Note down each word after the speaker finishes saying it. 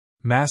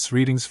Mass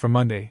readings for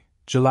Monday,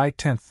 July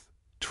 10th,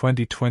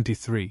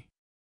 2023.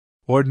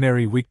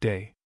 Ordinary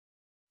Weekday.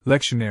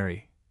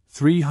 Lectionary,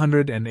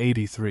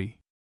 383.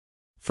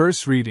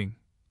 First reading,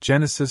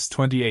 Genesis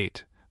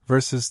 28,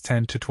 verses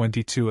 10 to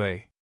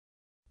 22a.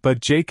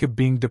 But Jacob,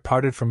 being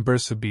departed from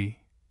Bersabee,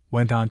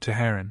 went on to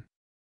Haran.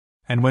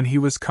 And when he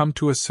was come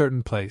to a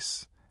certain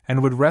place,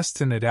 and would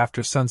rest in it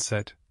after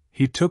sunset,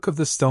 he took of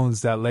the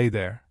stones that lay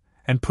there,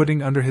 and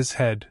putting under his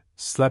head,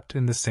 slept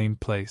in the same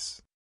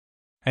place.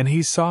 And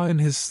he saw in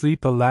his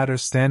sleep a ladder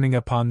standing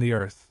upon the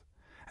earth,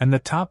 and the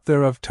top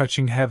thereof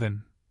touching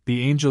heaven,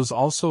 the angels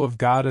also of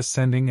God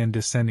ascending and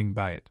descending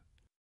by it.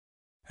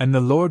 And the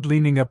Lord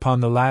leaning upon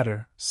the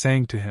ladder,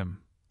 saying to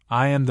him,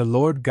 I am the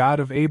Lord God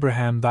of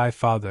Abraham thy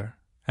father,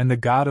 and the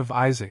God of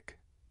Isaac.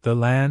 The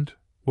land,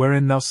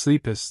 wherein thou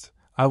sleepest,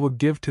 I will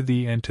give to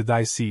thee and to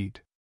thy seed.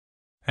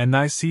 And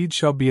thy seed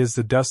shall be as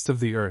the dust of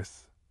the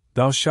earth.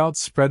 Thou shalt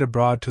spread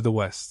abroad to the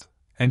west,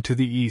 and to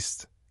the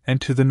east,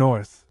 and to the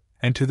north,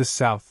 and to the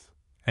south,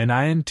 and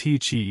I and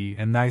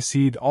thy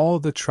seed all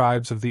the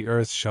tribes of the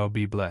earth shall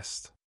be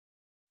blessed.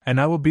 And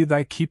I will be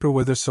thy keeper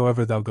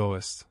whithersoever thou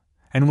goest,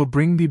 and will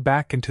bring thee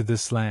back into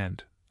this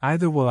land,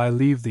 neither will I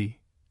leave thee,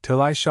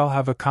 till I shall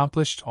have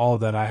accomplished all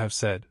that I have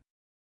said.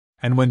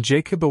 And when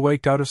Jacob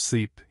awaked out of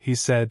sleep, he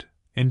said,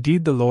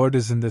 Indeed the Lord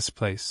is in this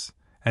place,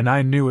 and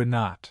I knew it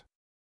not.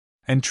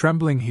 And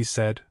trembling he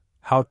said,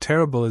 How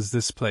terrible is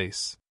this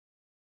place!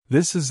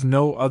 This is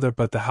no other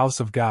but the house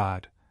of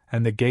God,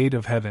 and the gate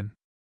of heaven.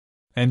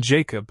 And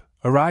Jacob,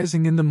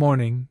 arising in the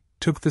morning,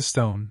 took the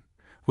stone,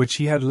 which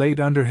he had laid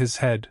under his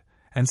head,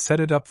 and set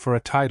it up for a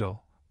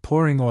tidal,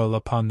 pouring oil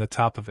upon the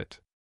top of it.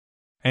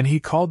 And he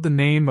called the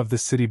name of the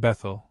city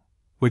Bethel,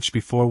 which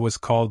before was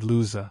called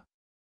Luzah.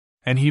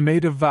 And he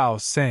made a vow,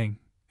 saying,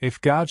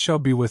 If God shall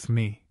be with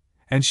me,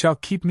 and shall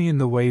keep me in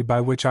the way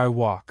by which I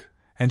walk,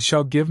 and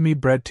shall give me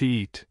bread to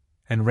eat,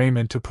 and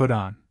raiment to put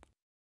on,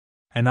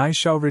 and I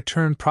shall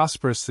return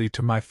prosperously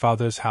to my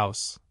father's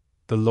house,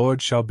 the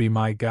Lord shall be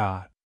my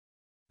God.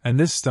 And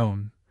this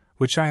stone,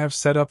 which I have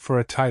set up for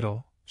a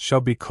tidal,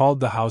 shall be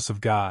called the house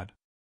of God.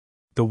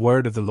 The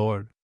word of the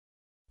Lord.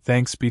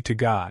 Thanks be to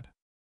God.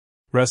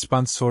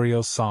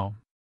 Responsorial Psalm.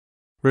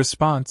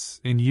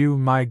 Response: In you,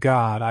 my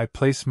God, I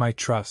place my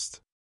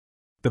trust.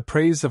 The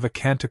praise of a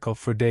canticle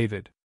for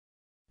David.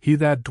 He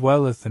that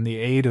dwelleth in the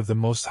aid of the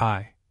Most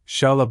High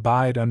shall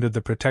abide under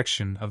the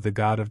protection of the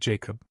God of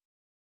Jacob.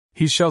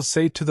 He shall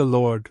say to the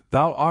Lord,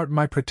 Thou art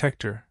my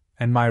protector,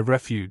 and my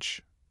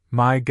refuge,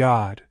 my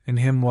God, in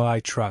him will I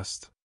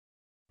trust.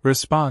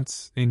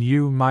 Response: In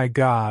you, my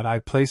God, I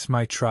place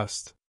my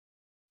trust.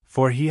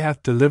 For he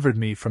hath delivered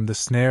me from the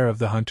snare of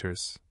the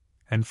hunters,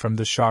 and from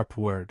the sharp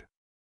word.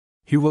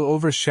 He will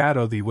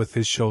overshadow thee with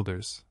his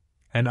shoulders,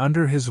 and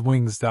under his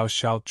wings thou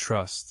shalt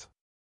trust.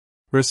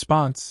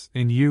 Response: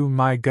 In you,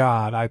 my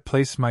God, I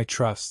place my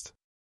trust.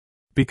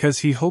 Because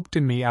he hoped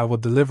in me, I will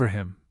deliver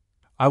him.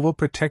 I will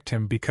protect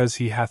him because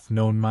he hath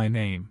known my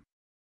name.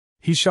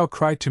 He shall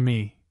cry to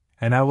me,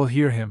 and I will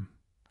hear him.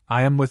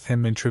 I am with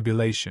him in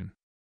tribulation.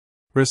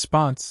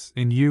 Response: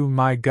 In you,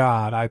 my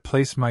God, I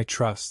place my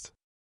trust.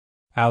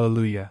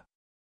 Alleluia.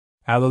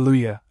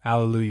 Alleluia,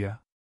 alleluia.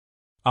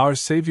 Our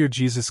Savior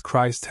Jesus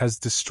Christ has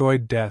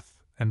destroyed death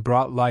and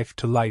brought life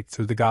to light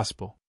through the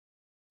gospel.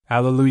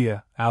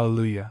 Alleluia,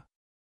 alleluia.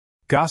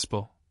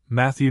 Gospel,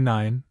 Matthew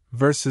 9,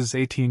 verses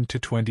 18 to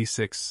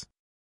 26.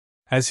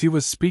 As he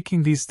was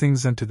speaking these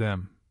things unto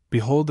them,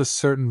 behold, a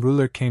certain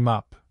ruler came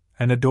up,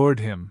 and adored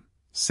him,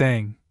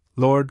 saying,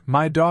 Lord,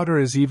 my daughter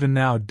is even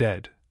now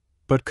dead,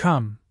 but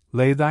come,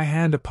 lay thy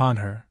hand upon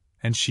her,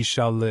 and she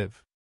shall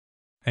live.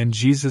 And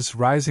Jesus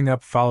rising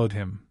up followed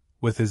him,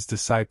 with his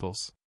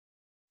disciples.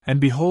 And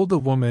behold, a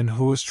woman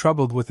who was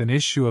troubled with an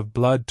issue of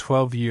blood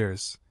 12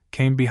 years,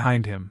 came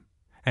behind him,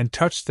 and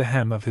touched the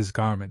hem of his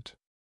garment.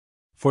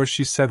 For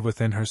she said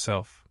within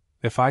herself,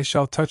 If I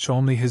shall touch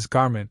only his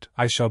garment,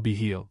 I shall be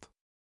healed.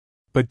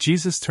 But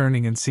Jesus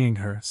turning and seeing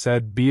her,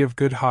 said, Be of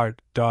good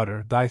heart,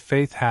 daughter, thy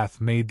faith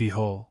hath made thee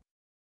whole.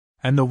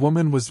 And the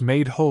woman was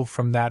made whole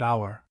from that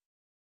hour.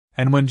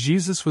 And when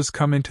Jesus was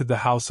come into the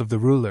house of the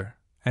ruler,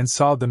 and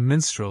saw the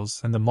minstrels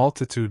and the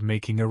multitude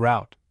making a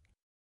rout,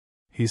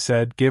 he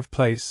said, Give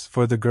place,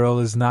 for the girl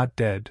is not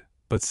dead,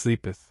 but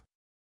sleepeth.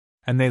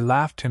 And they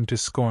laughed him to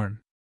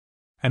scorn.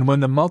 And when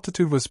the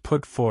multitude was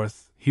put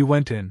forth, he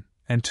went in,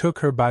 and took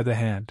her by the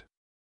hand.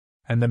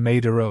 And the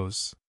maid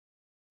arose.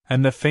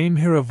 And the fame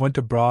hereof went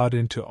abroad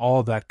into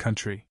all that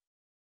country.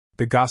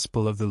 The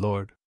Gospel of the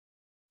Lord.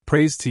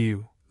 Praise to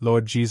you,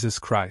 Lord Jesus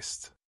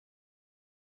Christ.